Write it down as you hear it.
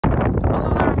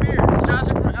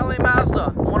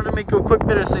to make you a quick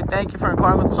video to say thank you for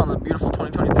inquiring with us on the beautiful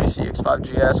 2023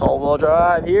 CX-5 GS all-wheel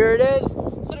drive. Here it is,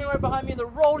 sitting right behind me in the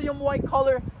rhodium white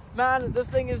color. Man, this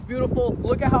thing is beautiful.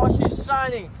 Look at how she's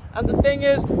shining. And the thing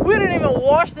is, we didn't even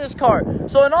wash this car.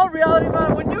 So in all reality,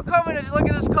 man, when you come in and you look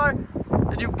at this car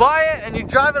and you buy it and you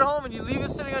drive it home and you leave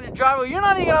it sitting on your driveway, you're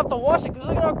not even gonna have to wash it because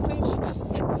look at how clean she just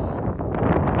sits.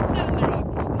 Sitting there all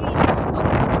clean and stuff.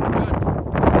 Good.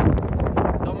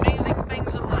 The amazing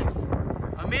things in life.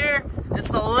 Amir, it's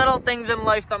the little things in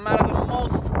life that matter the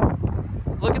most.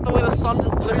 Look at the way the sun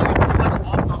literally reflects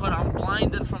off the hood. I'm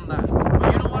blinded from that.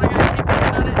 But you know what? I'm gonna keep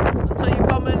looking at it until you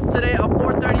come in today at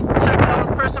 4:30 to check it out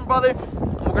in person, brother.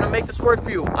 And we're gonna make this work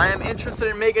for you. I am interested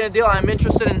in making a deal. I am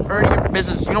interested in earning your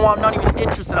business. You know what? I'm not even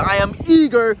interested. I am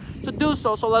eager to do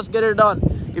so. So let's get it done.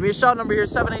 Give me a shout number here: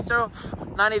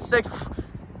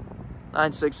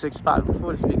 780-986-9665. Look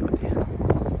forward to speaking with you.